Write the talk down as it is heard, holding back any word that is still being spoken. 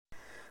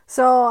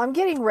So I'm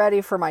getting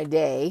ready for my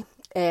day,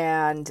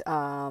 and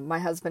my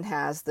husband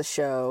has the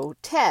show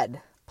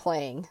Ted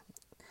playing.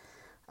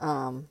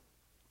 I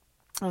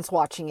was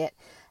watching it,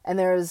 and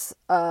there's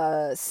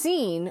a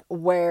scene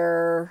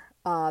where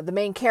the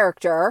main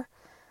character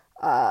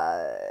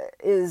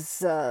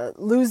is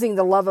losing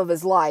the love of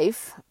his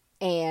life,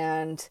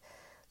 and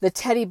the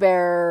teddy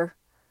bear,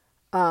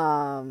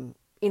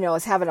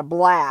 is having a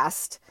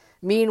blast.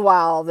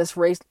 Meanwhile, this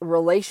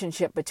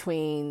relationship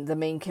between the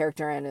main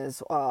character and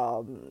his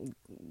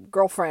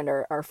girlfriend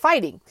are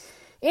fighting.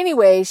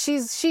 Anyway,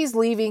 she's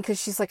leaving because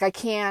she's like, I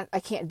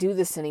can't do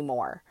this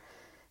anymore.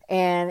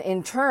 And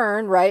in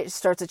turn, right, it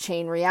starts a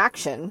chain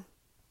reaction.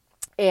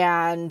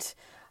 And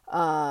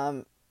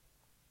Mark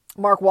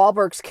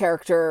Wahlberg's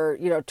character,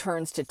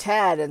 turns to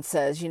Ted and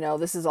says,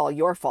 this is all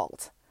your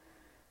fault.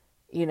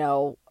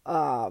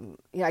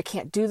 I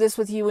can't do this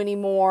with you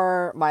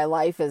anymore. My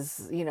life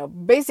is,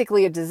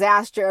 basically a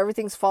disaster.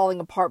 Everything's falling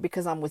apart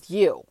because I'm with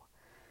you.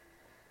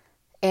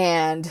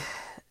 And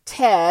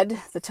Ted,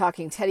 the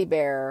talking teddy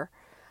bear,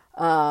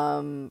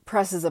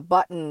 presses a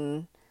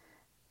button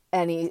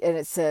and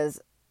it says,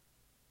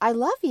 I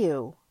love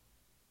you.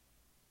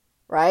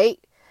 Right?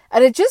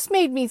 And it just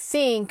made me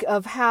think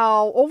of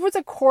how over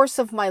the course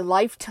of my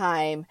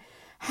lifetime,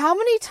 how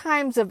many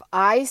times have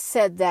I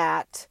said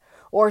that,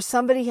 or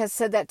somebody has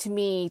said that to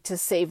me to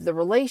save the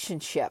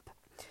relationship.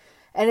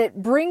 And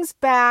it brings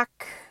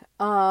back,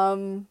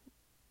 I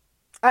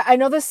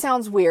know this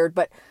sounds weird,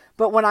 but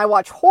when I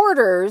watch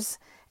Hoarders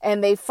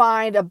and they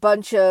find a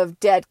bunch of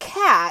dead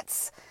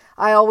cats,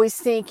 I always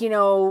think,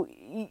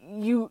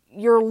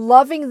 you're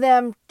loving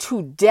them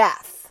to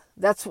death.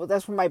 That's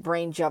where my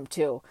brain jumped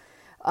to.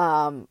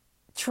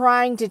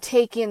 Trying to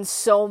take in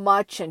so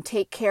much and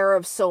take care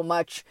of so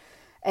much,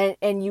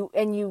 and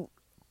you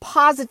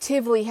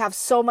positively have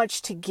so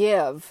much to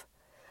give,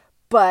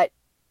 but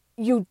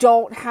you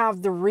don't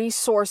have the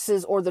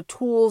resources or the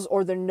tools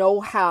or the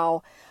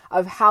know-how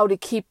of how to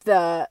keep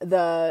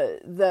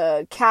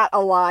the cat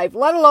alive,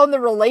 let alone the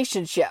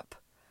relationship.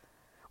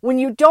 When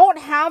you don't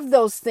have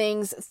those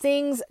things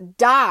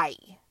die.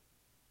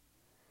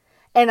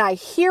 And I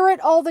hear it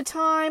all the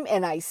time,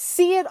 and I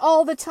see it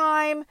all the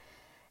time,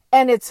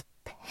 and it's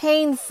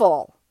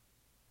painful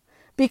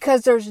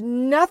because there's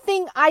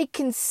nothing I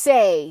can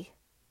say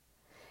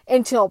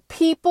until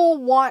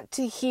people want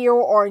to hear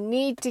or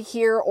need to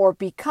hear or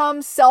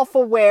become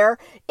self-aware.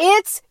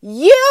 It's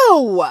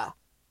you.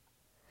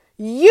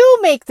 You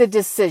make the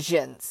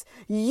decisions.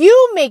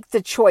 You make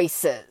the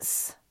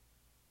choices.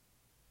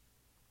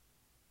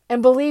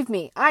 And believe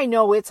me, I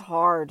know it's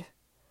hard.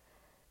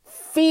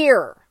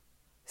 Fear,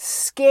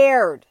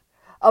 scared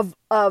of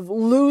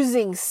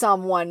losing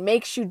someone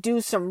makes you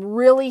do some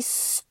really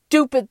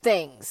stupid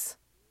things.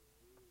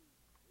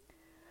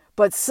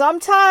 But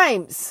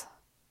sometimes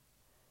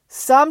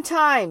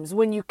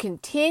when you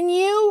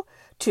continue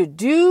to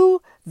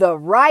do the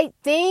right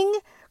thing,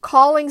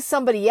 calling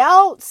somebody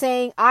out,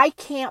 saying, I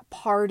can't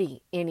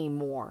party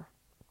anymore.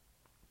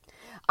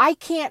 I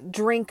can't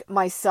drink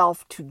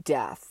myself to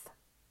death.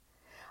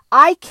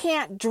 I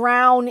can't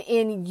drown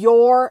in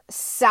your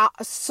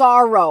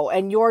sorrow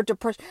and your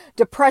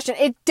depression.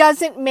 It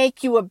doesn't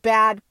make you a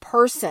bad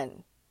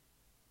person.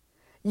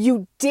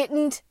 You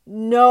didn't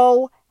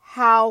know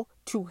how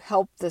to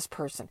help this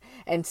person.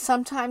 And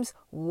sometimes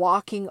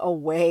walking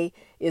away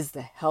is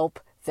the help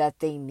that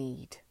they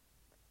need.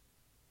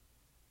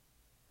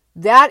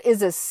 That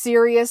is a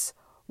serious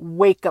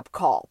wake-up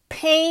call.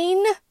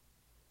 Pain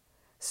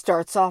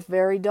starts off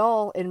very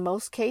dull in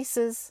most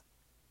cases,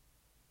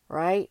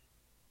 right?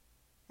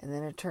 And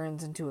then it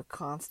turns into a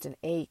constant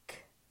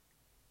ache.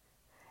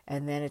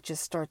 And then it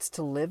just starts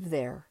to live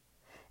there.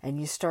 And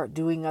you start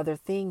doing other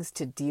things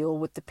to deal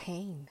with the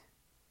pain.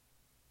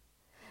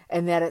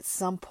 And that at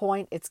some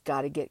point, it's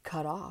got to get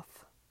cut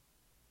off.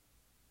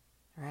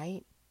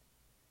 Right?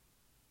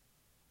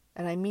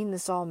 And I mean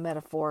this all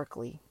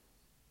metaphorically.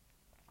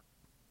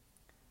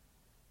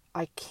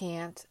 I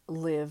can't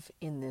live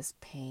in this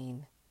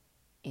pain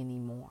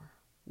anymore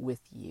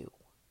with you.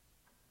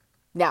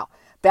 Now,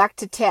 back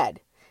to Ted.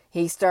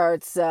 He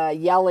starts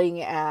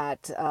yelling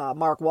at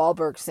Mark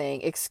Wahlberg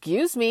saying,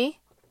 excuse me,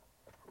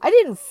 I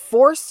didn't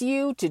force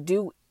you to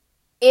do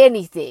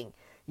anything.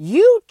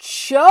 You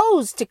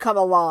chose to come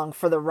along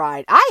for the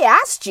ride. I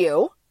asked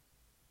you.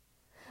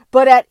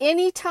 But at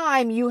any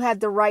time, you had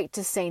the right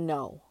to say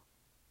no.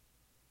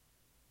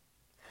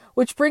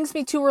 Which brings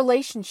me to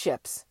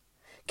relationships.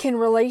 Can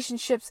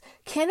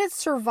it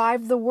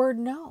survive the word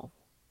no?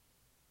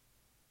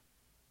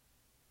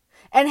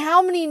 And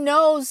how many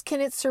no's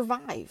can it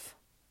survive?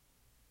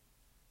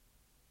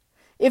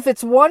 If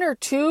it's one or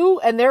two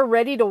and they're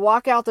ready to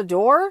walk out the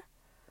door,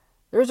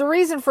 there's a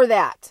reason for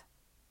that.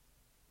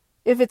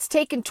 If it's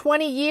taken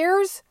 20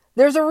 years,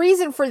 there's a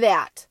reason for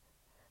that.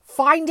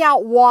 Find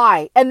out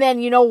why. And then,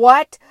 you know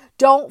what?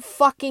 Don't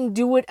fucking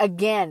do it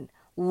again.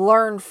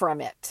 Learn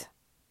from it.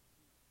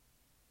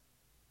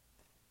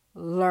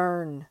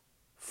 Learn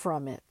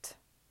from it.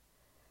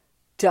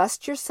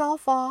 Dust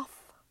yourself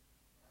off.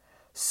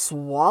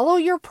 Swallow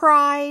your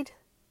pride.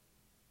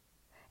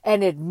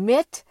 and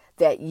admit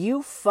that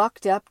you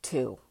fucked up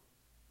too.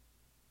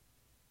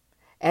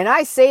 And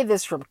I say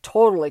this from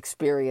total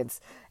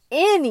experience.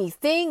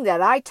 Anything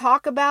that I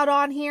talk about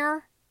on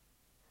here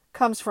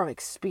comes from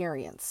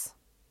experience.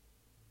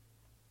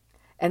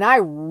 And I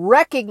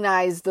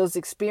recognize those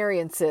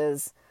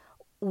experiences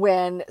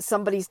when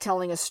somebody's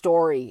telling a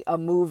story, a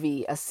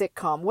movie, a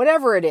sitcom,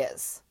 whatever it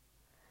is.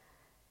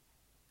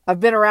 I've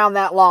been around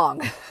that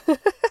long.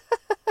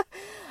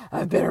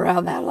 I've been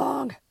around that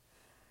long.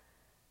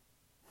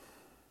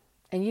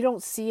 And you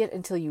don't see it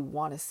until you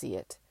want to see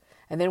it.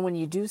 And then when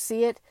you do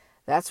see it,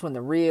 that's when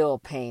the real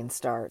pain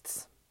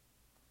starts.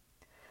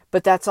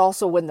 But that's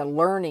also when the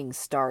learning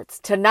starts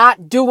to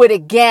not do it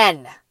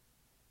again.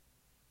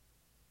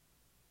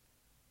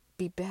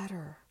 Be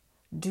better,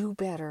 do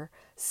better,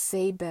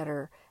 say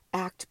better,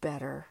 act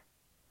better,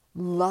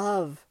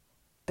 love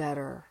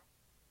better.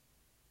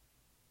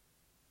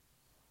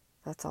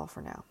 That's all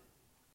for now.